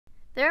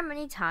There are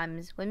many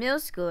times when middle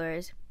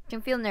schoolers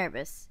can feel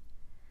nervous,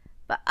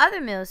 but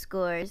other middle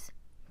schoolers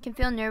can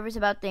feel nervous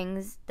about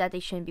things that they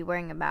shouldn't be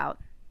worrying about.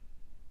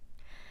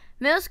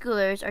 Middle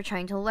schoolers are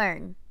trying to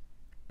learn,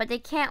 but they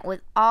can't with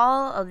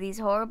all of these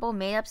horrible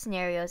made-up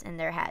scenarios in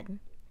their head.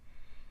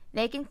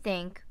 They can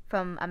think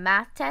from a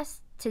math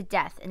test to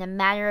death in a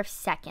matter of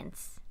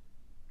seconds.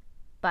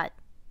 But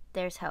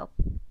there's hope.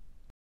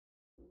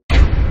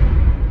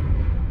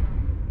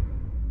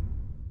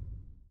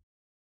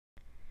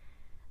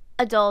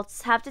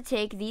 Adults have to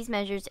take these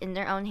measures in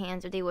their own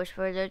hands if they wish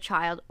for their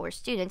child or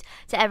student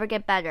to ever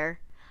get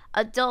better.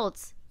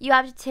 Adults, you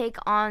have to take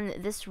on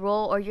this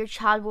role or your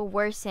child will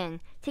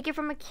worsen. Take it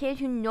from a kid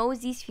who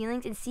knows these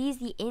feelings and sees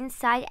the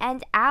inside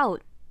and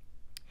out.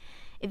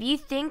 If you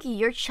think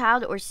your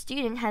child or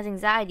student has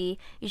anxiety,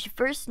 you should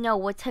first know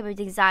what type of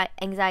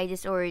anxiety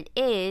disorder it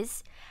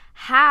is,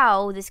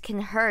 how this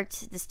can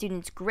hurt the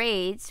student's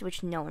grades,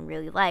 which no one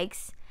really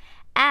likes,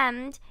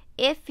 and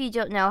if you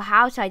don't know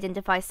how to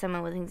identify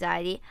someone with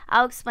anxiety,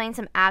 I'll explain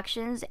some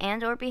actions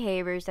and or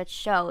behaviors that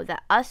show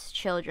that us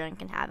children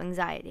can have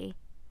anxiety.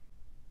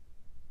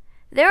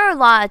 There are a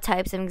lot of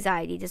types of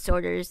anxiety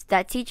disorders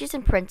that teachers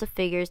and parental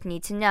figures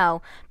need to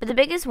know, but the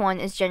biggest one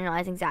is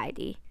generalized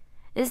anxiety.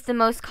 This is the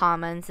most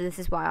common, so this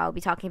is why I'll be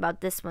talking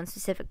about this one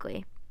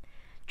specifically.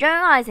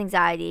 Generalized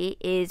anxiety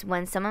is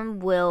when someone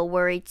will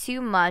worry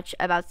too much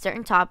about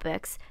certain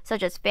topics,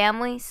 such as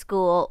family,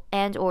 school,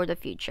 and or the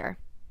future.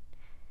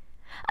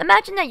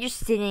 Imagine that you're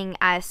sitting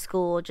at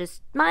school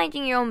just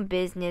minding your own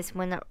business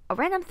when a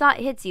random thought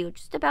hits you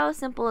just about a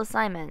simple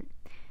assignment.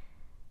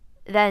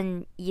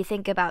 Then you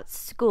think about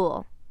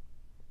school.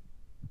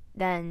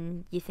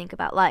 Then you think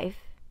about life.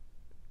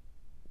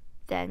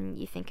 Then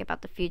you think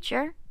about the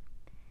future.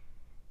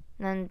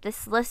 And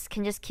this list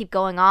can just keep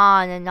going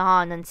on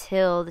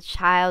until the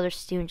child or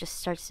student just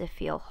starts to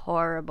feel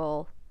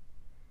horrible.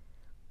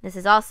 This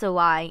is also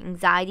why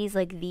anxieties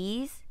like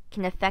these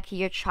can affect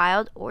your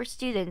child or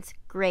student's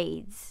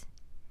grades.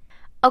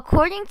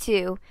 According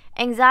to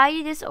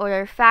Anxiety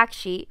Disorder Fact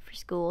Sheet for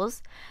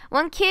Schools,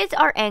 when kids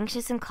are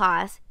anxious in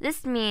class,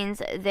 this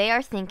means they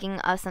are thinking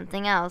of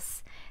something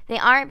else. They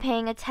aren't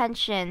paying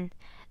attention.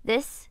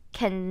 This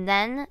can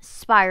then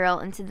spiral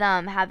into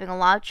them having a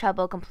lot of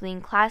trouble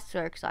completing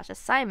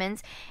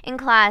classwork/assignments in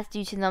class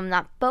due to them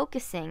not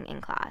focusing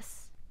in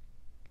class.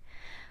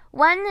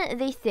 When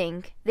they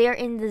think they are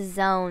in the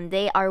zone,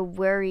 they are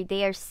worried,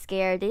 they are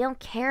scared, they don't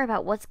care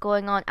about what's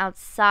going on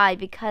outside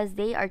because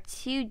they are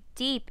too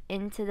deep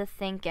into the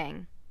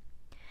thinking.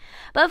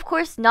 But of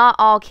course, not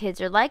all kids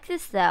are like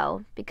this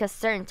though, because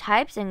certain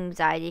types of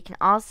anxiety can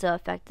also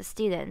affect the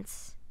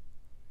students.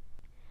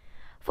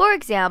 For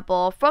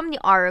example, from the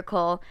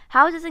article,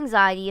 How Does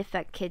Anxiety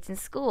Affect Kids in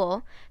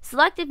School?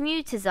 Selective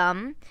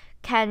mutism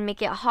can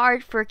make it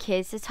hard for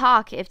kids to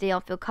talk if they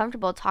don't feel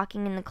comfortable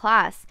talking in the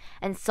class,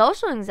 and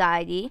social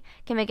anxiety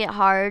can make it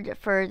hard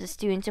for the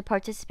student to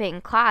participate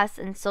in class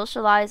and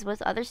socialize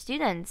with other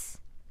students.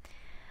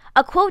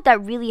 A quote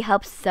that really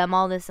helps sum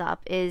all this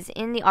up is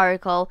in the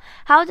article,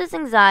 How Does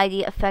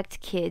Anxiety Affect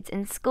Kids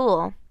in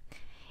School?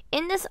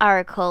 In this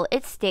article,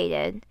 it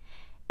stated,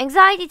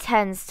 anxiety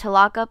tends to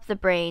lock up the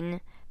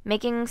brain,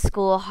 making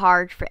school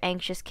hard for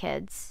anxious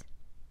kids.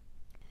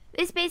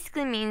 This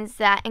basically means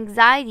that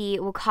anxiety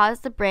will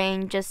cause the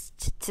brain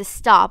just to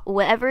stop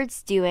whatever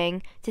it's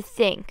doing to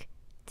think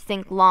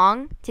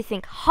long, to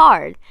think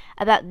hard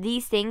about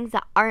these things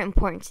that aren't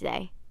important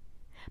today.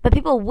 But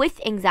people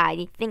with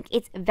anxiety think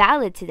it's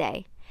valid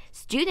today.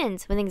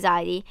 Students with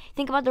anxiety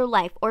think about their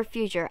life or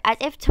future as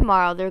if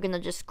tomorrow they're going to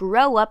just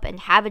grow up and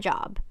have a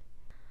job.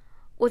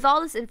 With all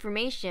this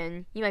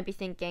information, you might be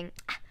thinking,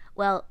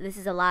 well, this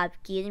is a lot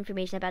of good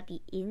information about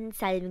the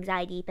inside of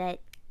anxiety, but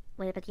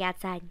what about the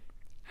outside?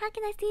 How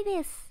can I see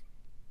this?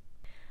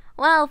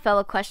 Well,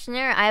 fellow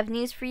questioner, I have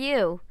news for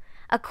you.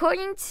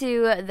 According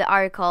to the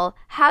article,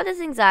 How Does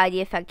Anxiety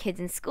Affect Kids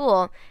in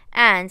School?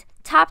 And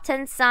Top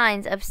 10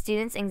 Signs of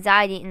Students'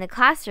 Anxiety in the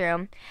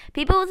Classroom,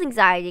 people with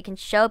anxiety can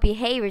show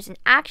behaviors and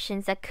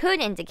actions that could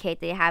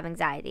indicate they have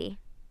anxiety.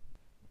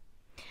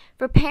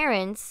 For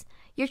parents,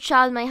 your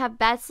child might have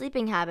bad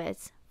sleeping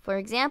habits. For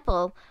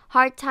example,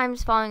 hard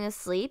times falling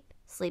asleep,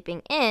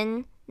 sleeping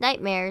in,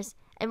 nightmares,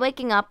 and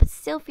waking up but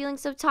still feeling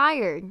so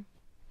tired.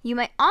 You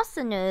might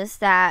also notice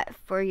that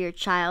for your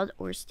child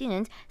or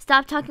student,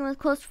 stop talking with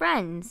close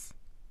friends.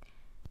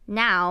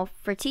 Now,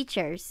 for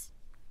teachers.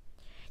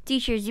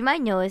 Teachers, you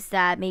might notice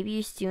that maybe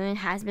your student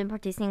hasn't been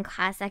participating in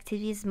class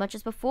activities as much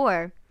as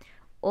before.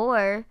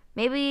 Or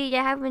maybe they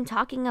haven't been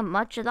talking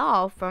much at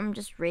all, from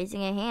just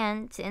raising a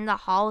hand to in the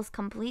halls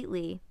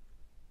completely.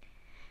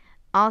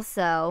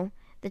 Also,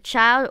 the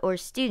child or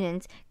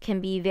student can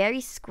be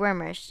very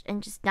squirmish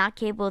and just not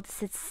capable to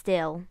sit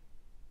still.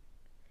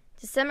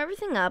 To sum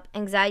everything up,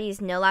 anxiety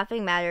is no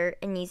laughing matter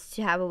and needs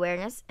to have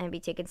awareness and be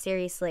taken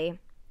seriously.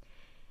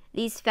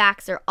 These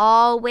facts are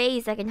all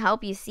ways that can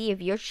help you see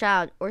if your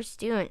child or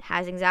student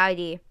has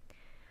anxiety.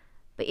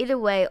 But either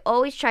way,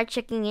 always try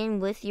checking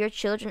in with your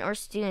children or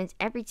students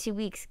every 2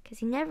 weeks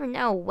because you never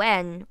know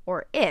when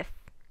or if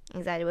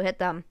anxiety will hit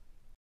them.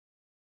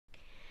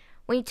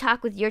 When you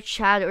talk with your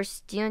child or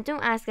student,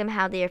 don't ask them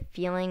how they are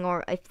feeling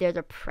or if they're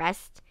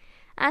depressed.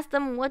 Ask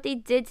them what they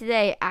did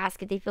today.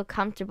 Ask if they feel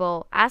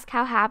comfortable. Ask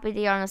how happy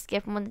they are on a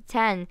scale from 1 to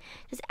 10.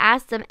 Just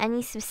ask them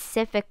any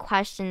specific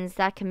questions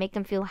that can make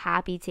them feel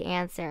happy to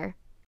answer.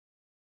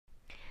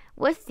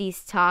 With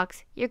these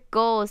talks, your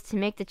goal is to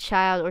make the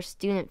child or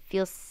student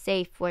feel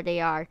safe where they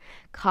are,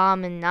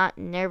 calm and not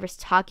nervous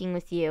talking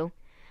with you.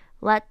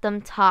 Let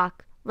them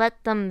talk.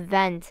 Let them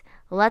vent.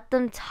 Let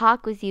them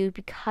talk with you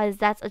because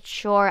that's a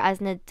chore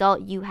as an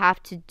adult you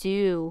have to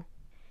do.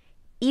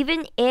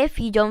 Even if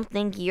you don't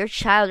think your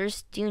child or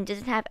student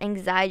doesn't have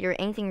anxiety or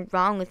anything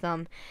wrong with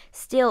them,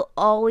 still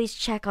always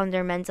check on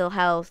their mental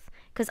health.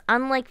 Because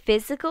unlike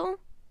physical,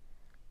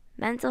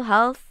 mental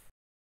health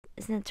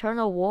is an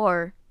eternal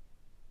war.